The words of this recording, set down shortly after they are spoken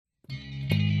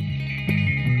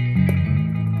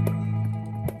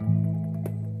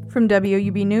From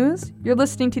WUB News, you're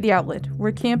listening to The Outlet,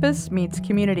 where campus meets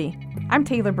community. I'm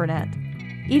Taylor Burnett.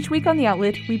 Each week on The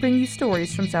Outlet, we bring you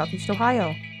stories from Southeast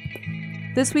Ohio.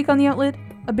 This week on The Outlet,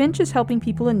 a bench is helping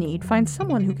people in need find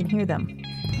someone who can hear them.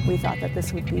 We thought that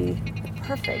this would be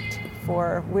perfect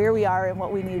for where we are and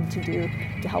what we need to do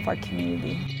to help our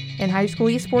community. And high school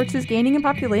esports is gaining in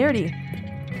popularity.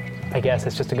 I guess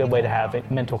it's just a good way to have a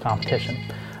mental competition.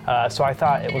 So I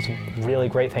thought it was a really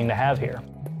great thing to have here.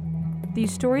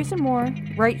 These stories and more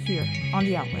right here on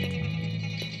The Outlet.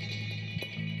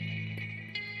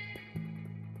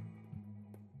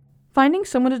 Finding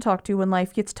someone to talk to when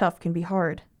life gets tough can be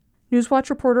hard. Newswatch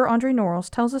reporter Andrè Norrils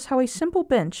tells us how a simple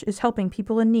bench is helping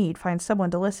people in need find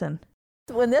someone to listen.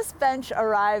 When this bench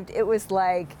arrived, it was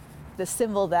like the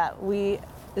symbol that this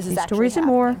is These actually stories happening,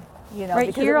 and more right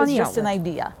because here it was on The just an Outlet.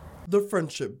 idea. The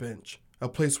Friendship Bench, a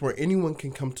place where anyone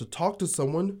can come to talk to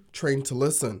someone trained to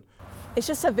listen. It's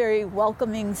just a very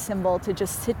welcoming symbol to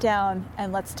just sit down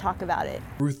and let's talk about it.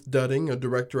 Ruth Dudding, a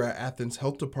director at Athens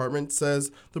Health Department,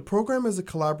 says the program is a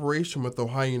collaboration with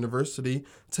Ohio University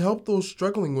to help those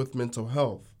struggling with mental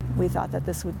health. We thought that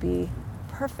this would be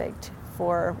perfect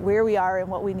for where we are and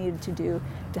what we needed to do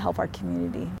to help our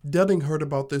community. Dudding heard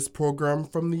about this program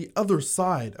from the other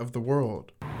side of the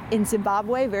world. In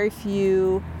Zimbabwe, very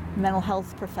few mental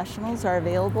health professionals are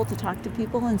available to talk to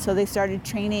people, and so they started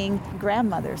training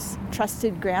grandmothers,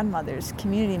 trusted grandmothers,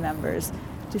 community members,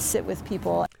 to sit with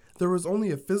people. There was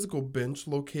only a physical bench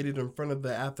located in front of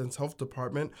the Athens Health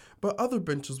Department, but other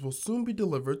benches will soon be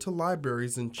delivered to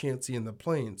libraries in Chansey and the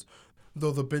Plains.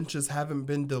 Though the benches haven't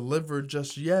been delivered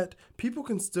just yet, people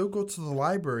can still go to the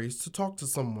libraries to talk to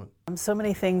someone. So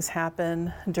many things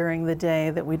happen during the day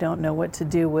that we don't know what to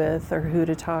do with or who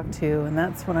to talk to, and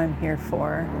that's what I'm here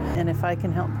for. And if I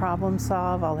can help problem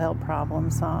solve, I'll help problem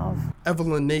solve.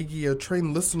 Evelyn Nagy, a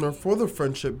trained listener for the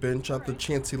Friendship Bench at the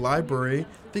Chansey Library,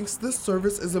 thinks this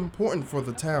service is important for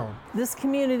the town. This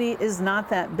community is not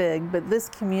that big, but this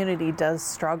community does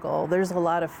struggle. There's a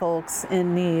lot of folks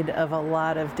in need of a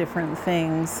lot of different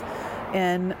things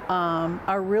and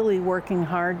are really working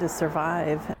hard to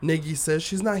survive. Nagy says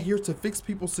she's not here to fix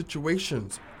people's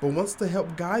situations, but wants to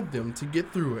help guide them to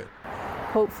get through it.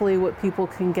 Hopefully what people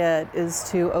can get is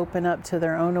to open up to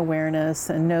their own awareness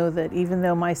and know that even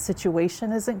though my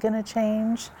situation isn't going to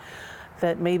change,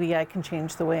 that maybe I can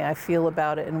change the way I feel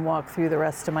about it and walk through the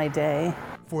rest of my day.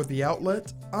 For The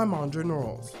Outlet, I'm Andrè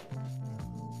Norrils.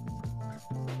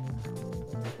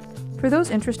 For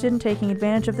those interested in taking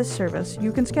advantage of this service,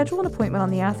 you can schedule an appointment on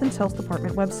the Athens Health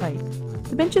Department website.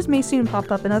 The benches may soon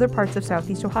pop up in other parts of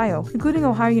Southeast Ohio, including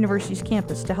Ohio University's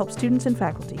campus, to help students and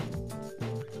faculty.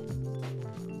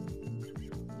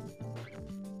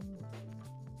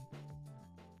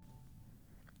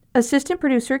 Assistant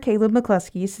producer Caleb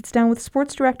McCluskey sits down with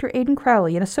Sports Director Aiden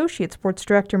Crowley and Associate Sports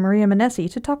Director Maria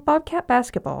Manessi to talk Bobcat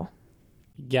basketball.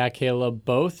 Yeah, Caleb,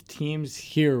 both teams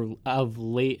here of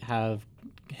late have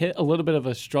hit a little bit of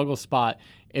a struggle spot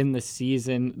in the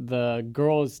season. The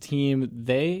girls team,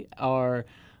 they are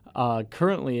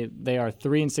currently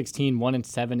 3-16,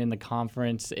 1-7 in the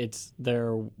conference. It's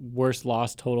their worst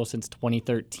loss total since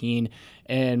 2013.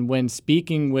 And when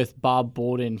speaking with Bob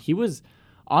Bolden, he was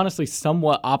honestly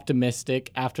somewhat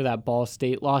optimistic after that Ball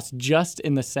State loss, just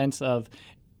in the sense of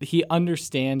he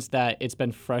understands that it's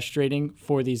been frustrating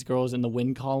for these girls in the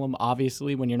win column.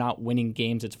 Obviously, when you're not winning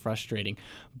games, it's frustrating.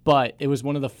 But it was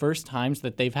one of the first times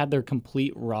that they've had their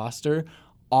complete roster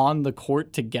on the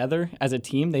court together as a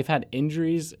team. They've had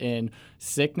injuries and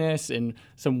sickness and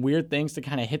some weird things to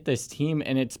kind of hit this team,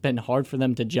 and it's been hard for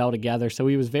them to gel together. So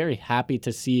he was very happy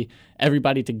to see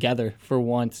everybody together for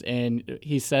once. And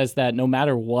he says that no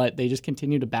matter what, they just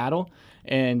continue to battle.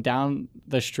 And down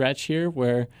the stretch here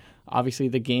where obviously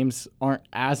the games aren't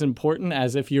as important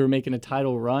as if you were making a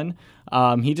title run,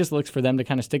 he just looks for them to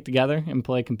kind of stick together and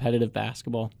play competitive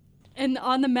basketball. And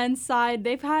on the men's side,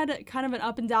 they've had kind of an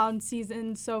up and down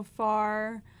season so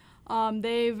far.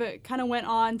 They've kind of went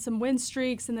on some win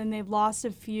streaks, and then they've lost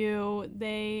a few.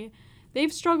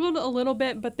 They've struggled a little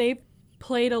bit, but they've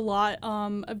played a lot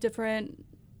of different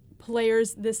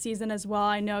players this season as well.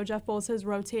 I know Jeff Bowles has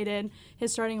rotated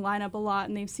his starting lineup a lot,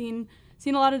 and they've seen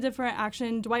a lot of different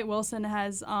action. Dwight Wilson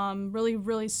has really,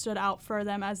 really stood out for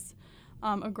them as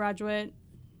a graduate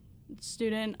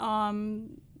student,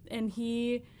 and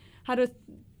he had a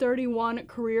 31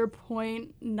 career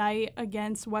point night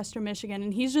against Western Michigan,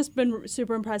 and he's just been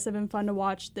super impressive and fun to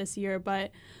watch this year.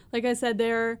 But like I said,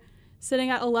 they're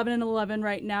sitting at 11-11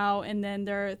 right now, and then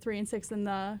they're 3-6 in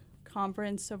the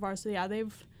conference so far. So yeah,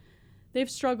 they've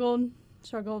struggled.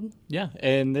 Yeah,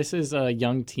 and this is a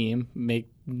young team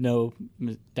no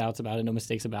doubts about it, no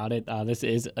mistakes about it. This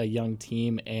is a young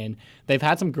team, and they've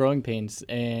had some growing pains.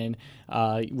 And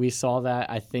we saw that,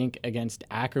 I think, against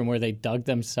Akron, where they dug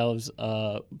themselves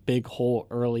a big hole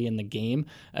early in the game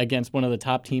against one of the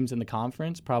top teams in the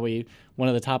conference, probably one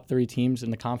of the top 3 teams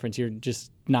in the conference. You're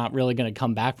just not really going to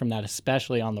come back from that,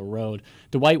 especially on the road.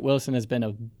 Dwight Wilson has been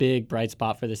a big bright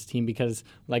spot for this team because,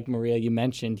 like Maria, you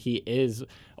mentioned, he is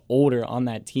older on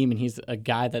that team, and he's a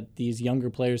guy that these younger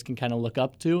players can kind of look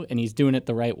up to, and he's doing it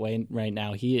the right way right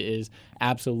now. He is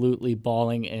absolutely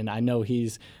balling, and I know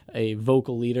he's a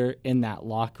vocal leader in that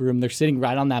locker room. They're sitting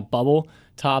right on that bubble.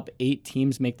 Top 8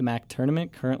 teams make the MAC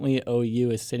tournament. Currently,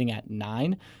 OU is sitting at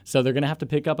 9, so they're going to have to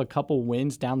pick up a couple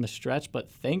wins down the stretch, but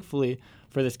thankfully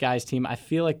for this guy's team, I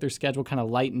feel like their schedule kind of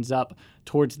lightens up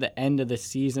towards the end of the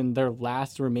season. Their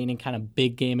last remaining kind of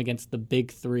big game against the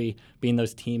big 3 being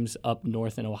those teams up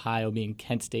north in Ohio, being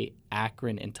Kent State,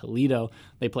 Akron, and Toledo.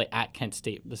 They play at Kent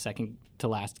State the second to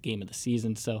last game of the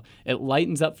season. So it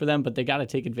lightens up for them, but they got to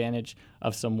take advantage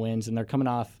of some wins, and they're coming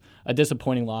off a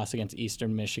disappointing loss against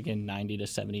Eastern Michigan,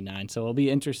 90-79. So it'll be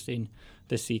interesting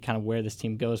to see kind of where this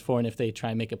team goes for, and if they try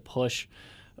and make a push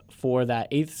for that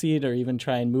 8th seed or even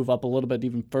try and move up a little bit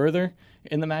even further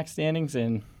in the MAC standings,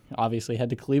 and obviously head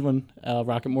to Cleveland,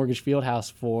 Rocket Mortgage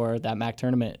Fieldhouse for that MAC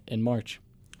tournament in March.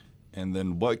 And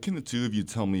then what can the two of you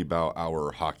tell me about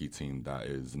our hockey team that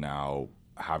is now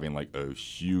having like a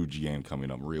huge game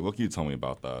coming up? Maria, what can you tell me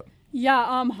about that?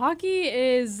 Yeah, hockey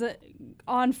is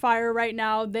on fire right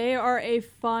now. They are a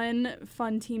fun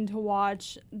team to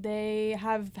watch. They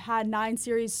have had 9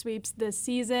 series sweeps this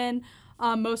season.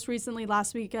 Most recently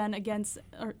last weekend against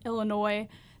Illinois.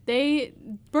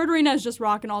 Bird Arena is just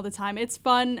rocking all the time. It's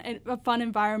fun, a fun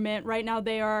environment. Right now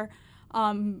they are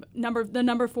the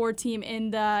number 4 team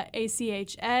in the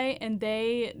ACHA, and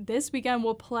they this weekend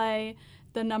will play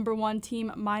the number 1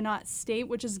 team, Minot State,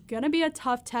 which is going to be a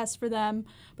tough test for them.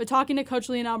 But talking to Coach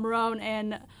Lionel Marone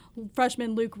and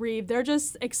freshman Luke Reeve, they're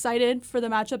just excited for the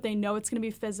matchup. They know it's going to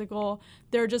be physical.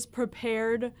 They're just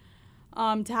prepared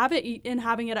to have it, and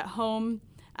having it at home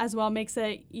as well makes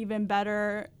it even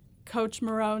better. Coach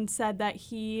Marone said that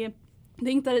he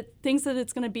thinks that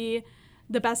it's going to be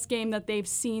the best game that they've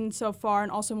seen so far,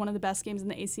 and also one of the best games in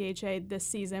the ACHA this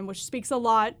season, which speaks a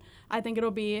lot. I think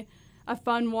it'll be a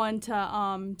fun one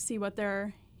to see what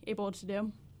they're able to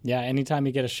do. Yeah, anytime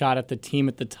you get a shot at the team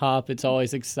at the top, it's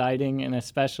always exciting, and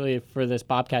especially for this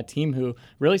Bobcat team who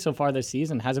really so far this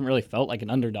season hasn't really felt like an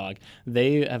underdog.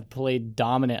 They have played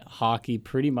dominant hockey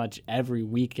pretty much every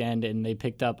weekend, and they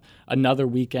picked up another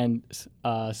weekend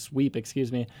sweep,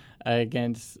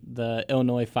 against the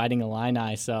Illinois Fighting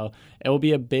Illini. So it will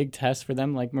be a big test for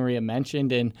them, like Maria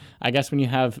mentioned. And I guess when you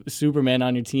have Superman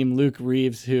on your team, Luke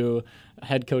Reeves, who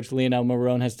head coach Lionel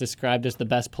Marone has described as the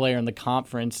best player in the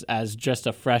conference as just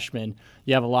a freshman,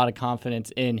 you have a lot of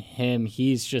confidence in him.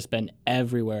 He's just been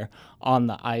everywhere on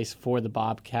the ice for the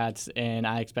Bobcats, and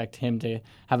I expect him to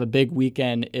have a big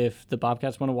weekend if the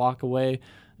Bobcats want to walk away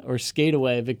or skate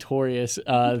away victorious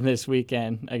this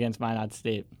weekend against Minot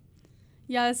State.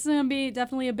 Yeah, this is going to be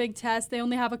definitely a big test. They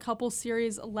only have a couple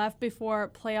series left before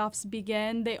playoffs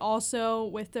begin. They also,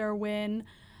 with their win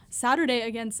Saturday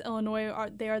against Illinois,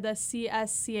 they are the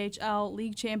CSCHL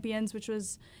League champions, which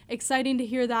was exciting to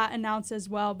hear that announced as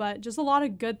well. But just a lot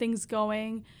of good things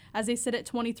going as they sit at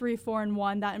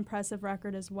 23-4-1. That impressive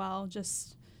record as well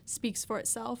just speaks for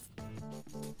itself.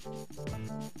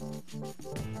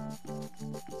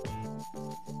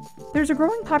 There's a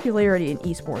growing popularity in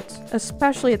esports,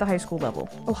 especially at the high school level.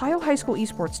 Ohio high school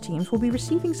esports teams will be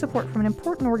receiving support from an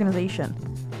important organization.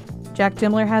 Jack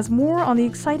Demmler has more on the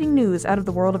exciting news out of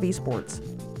the world of esports.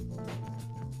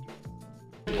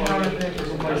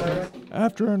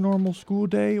 After a normal school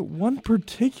day, one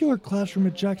particular classroom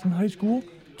at Jackson High School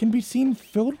can be seen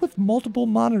filled with multiple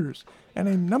monitors and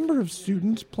a number of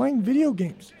students playing video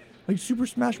games, like Super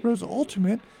Smash Bros.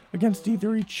 Ultimate against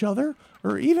either each other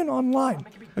or even online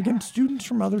against students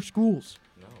from other schools.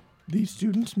 These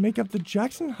students make up the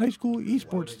Jackson High School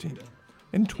esports team.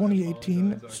 In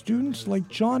 2018, students like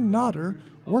John Nodder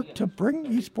worked to bring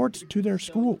esports to their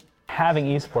school. Having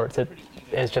esports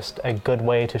is just a good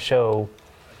way to show,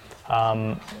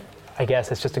 I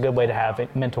guess it's just a good way to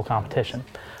have mental competition.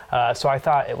 So I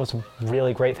thought it was a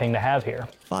really great thing to have here.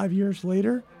 5 years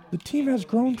later, the team has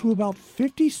grown to about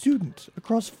 50 students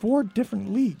across 4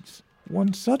 different leagues.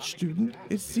 One such student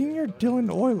is senior Dylan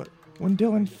Euler. When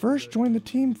Dylan first joined the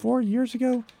team 4 years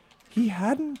ago, he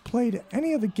hadn't played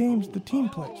any of the games the team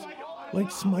plays,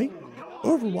 like Smite,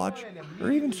 Overwatch,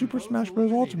 or even Super Smash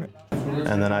Bros. Ultimate.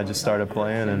 And then I just started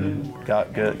playing and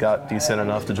got decent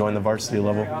enough to join the varsity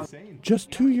level. Just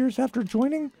 2 years after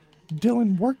joining,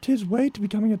 Dylan worked his way to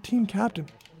becoming a team captain.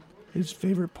 His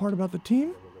favorite part about the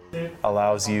team?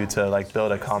 Allows you to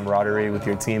build a camaraderie with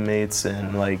your teammates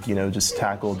and just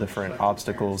tackle different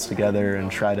obstacles together and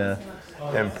try to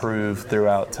improve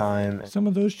throughout time. Some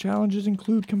of those challenges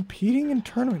include competing in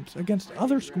tournaments against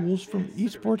other schools from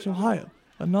Esports Ohio,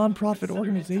 a nonprofit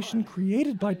organization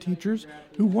created by teachers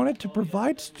who wanted to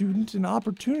provide students an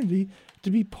opportunity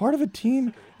to be part of a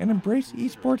team and embrace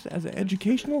esports as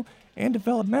educational and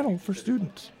developmental for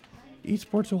students.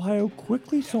 Esports Ohio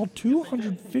quickly saw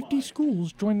 250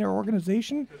 schools join their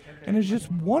organization and is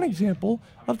just one example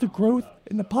of the growth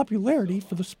in the popularity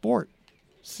for the sport.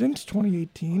 Since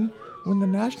 2018, when the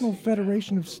National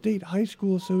Federation of State High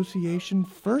School Association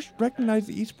first recognized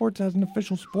esports as an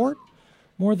official sport,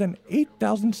 more than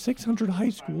 8,600 high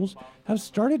schools have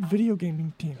started video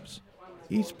gaming teams.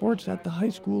 Esports at the high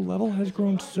school level has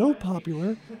grown so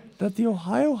popular that the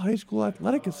Ohio High School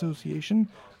Athletic Association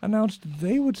announced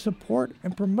they would support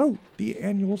and promote the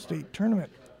annual state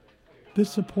tournament.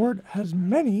 This support has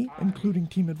many, including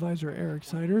team advisor Eric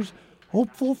Siders,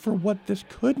 hopeful for what this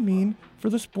could mean for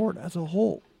the sport as a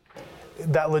whole.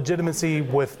 That legitimacy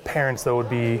with parents, though, would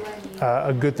be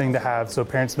a good thing to have, so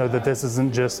parents know that this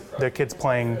isn't just their kids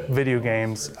playing video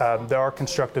games. There are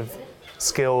constructive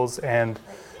skills and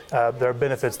there are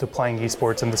benefits to playing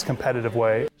esports in this competitive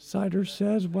way. Siders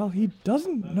says while he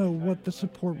doesn't know what the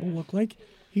support will look like,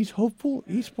 he's hopeful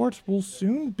esports will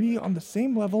soon be on the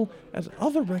same level as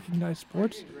other recognized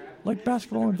sports like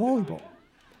basketball and volleyball.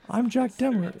 I'm Jack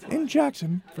Demmler in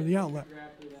Jackson for The Outlet.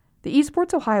 The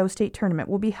Esports Ohio State Tournament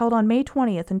will be held on May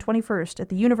 20th and 21st at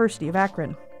the University of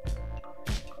Akron.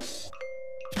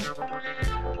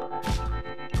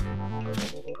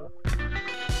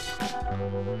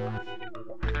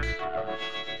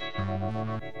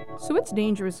 So it's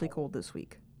dangerously cold this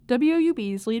week.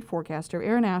 WOUB's lead forecaster,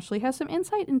 Aaron Ashley, has some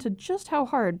insight into just how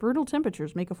hard brutal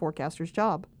temperatures make a forecaster's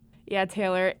job. Yeah,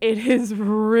 Taylor, it is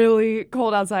really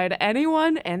cold outside.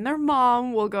 Anyone and their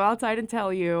mom will go outside and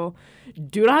tell you,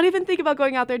 do not even think about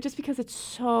going out there just because it's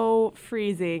so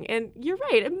freezing. And you're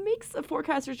right, it makes a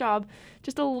forecaster's job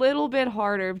just a little bit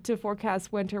harder to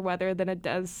forecast winter weather than it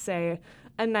does, say,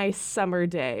 a nice summer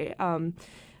day.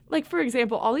 Like, for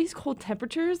example, all these cold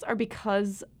temperatures are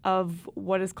because of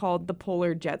what is called the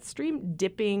polar jet stream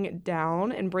dipping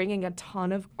down and bringing a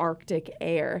ton of Arctic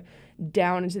air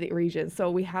down into the region. So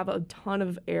we have a ton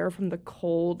of air from the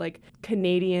cold, like,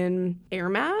 Canadian air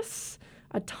mass,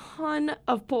 a ton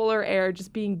of polar air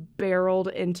just being barreled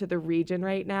into the region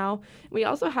right now. We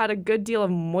also had a good deal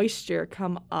of moisture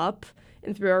come up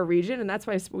and through our region, and that's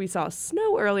why we saw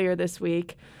snow earlier this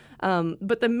week.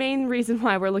 But the main reason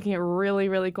why we're looking at really,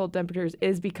 really cold temperatures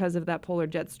is because of that polar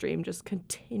jet stream just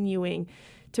continuing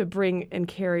to bring and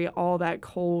carry all that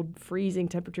cold, freezing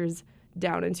temperatures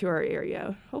down into our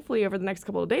area. Hopefully over the next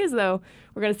couple of days, though,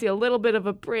 we're going to see a little bit of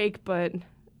a break, but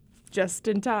just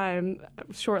in time,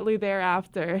 shortly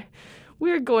thereafter,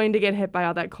 we're going to get hit by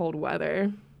all that cold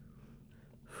weather.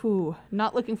 Whew,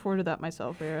 not looking forward to that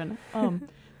myself, Aaron.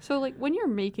 So, like, when you're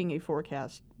making a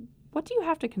forecast, what do you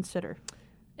have to consider?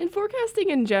 In forecasting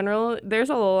in general, there's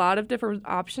a lot of different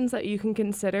options that you can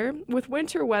consider. With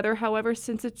winter weather, however,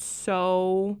 since it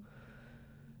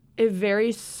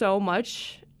varies so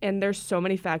much and there's so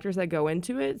many factors that go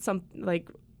into it,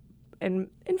 and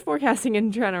in forecasting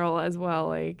in general as well,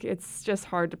 like, it's just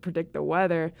hard to predict the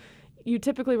weather. You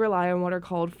typically rely on what are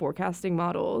called forecasting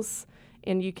models,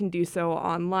 and you can do so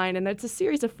online. And that's a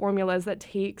series of formulas that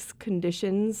takes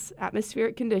conditions,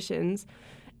 atmospheric conditions,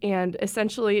 and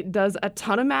essentially does a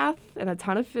ton of math and a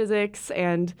ton of physics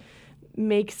and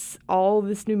makes all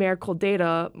this numerical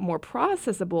data more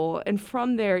processable. And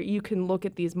from there, you can look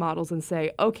at these models and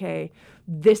say, okay,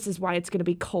 this is why it's going to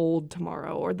be cold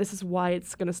tomorrow, or this is why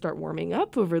it's going to start warming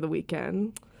up over the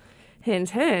weekend. Hint,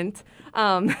 hint.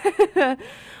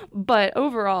 But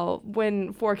overall,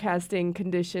 when forecasting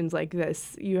conditions like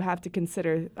this, you have to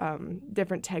consider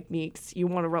different techniques. You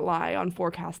want to rely on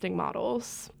forecasting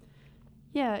models.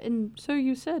 Yeah, and so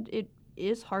you said it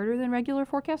is harder than regular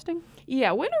forecasting?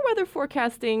 Yeah, winter weather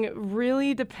forecasting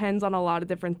really depends on a lot of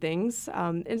different things.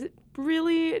 It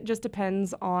really just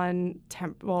depends on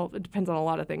it depends on a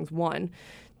lot of things. 1.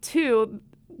 2,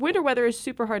 winter weather is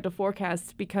super hard to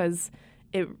forecast because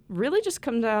it really just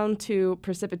comes down to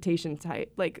precipitation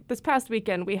type. Like this past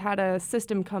weekend, we had a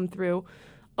system come through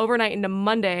overnight into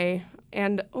Monday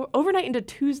and overnight into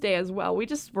Tuesday as well. We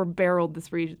just were barreled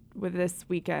this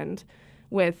weekend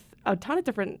with a ton of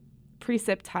different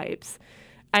precip types.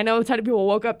 I know a ton of people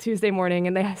woke up Tuesday morning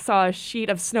and they saw a sheet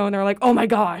of snow and they're like, oh my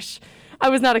gosh, I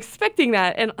was not expecting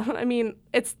that. And I mean,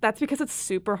 that's because it's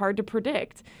super hard to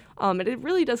predict. And it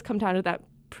really does come down to that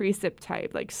precip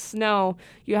type. Like snow,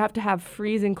 you have to have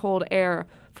freezing cold air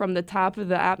from the top of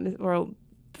the atmosphere, or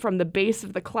from the base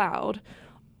of the cloud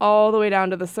all the way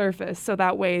down to the surface. So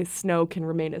that way snow can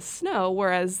remain as snow.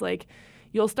 Whereas like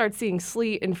you'll start seeing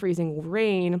sleet and freezing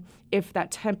rain if that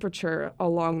temperature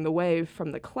along the way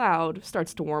from the cloud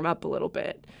starts to warm up a little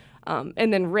bit.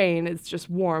 And then rain is just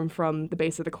warm from the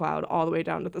base of the cloud all the way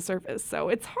down to the surface. So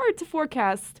it's hard to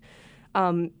forecast.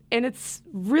 And it's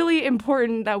really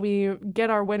important that we get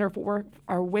our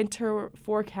winter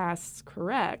forecasts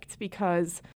correct,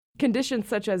 because conditions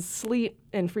such as sleet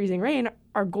and freezing rain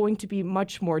are going to be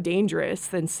much more dangerous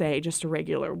than, say, just a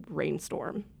regular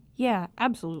rainstorm. Yeah,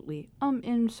 absolutely.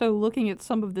 And so looking at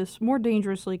some of this more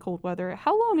dangerously cold weather,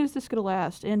 how long is this going to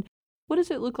last? And what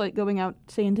does it look like going out,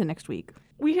 say, into next week?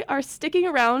 We are sticking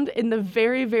around in the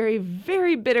very, very,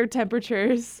 very bitter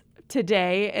temperatures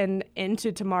today and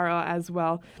into tomorrow as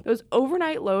well. Those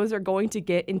overnight lows are going to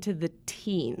get into the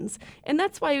teens. And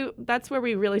that's where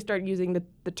we really start using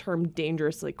the term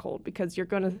dangerously cold, because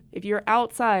if you're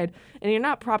outside and you're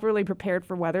not properly prepared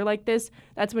for weather like this,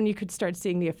 that's when you could start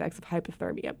seeing the effects of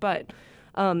hypothermia. But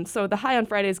so the high on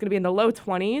Friday is going to be in the low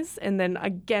 20s. And then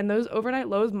again, those overnight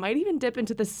lows might even dip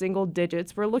into the single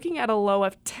digits. We're looking at a low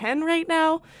of 10 right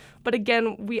now. But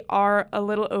again, we are a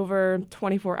little over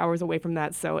 24 hours away from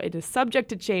that, so it is subject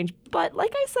to change. But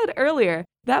like I said earlier,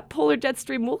 that polar jet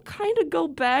stream will kind of go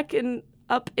back and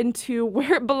up into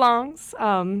where it belongs,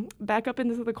 back up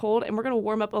into the cold, and we're going to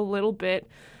warm up a little bit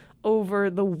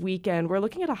over the weekend. We're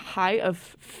looking at a high of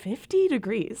 50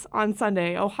 degrees on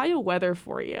Sunday. Ohio weather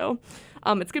for you.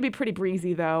 It's going to be pretty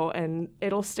breezy, though, and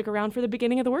it'll stick around for the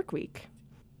beginning of the work week.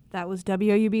 That was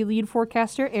WOUB lead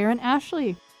forecaster Erin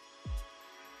Ashley.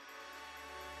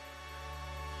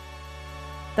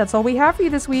 That's all we have for you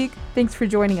this week. Thanks for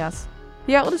joining us.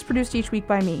 The Outlet is produced each week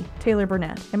by me, Taylor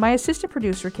Burnett, and my assistant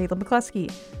producer, Caleb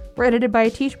McCluskey. We're edited by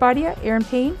Atish Badia, Aaron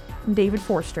Payne, and David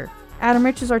Forster. Adam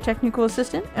Rich is our technical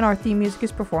assistant, and our theme music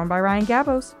is performed by Ryan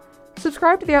Gabos.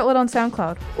 Subscribe to The Outlet on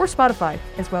SoundCloud or Spotify,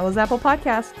 as well as Apple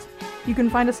Podcasts. You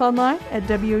can find us online at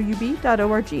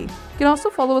woub.org. You can also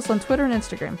follow us on Twitter and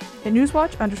Instagram at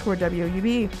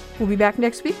newswatch_WOUB. We'll be back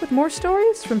next week with more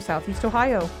stories from Southeast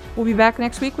Ohio.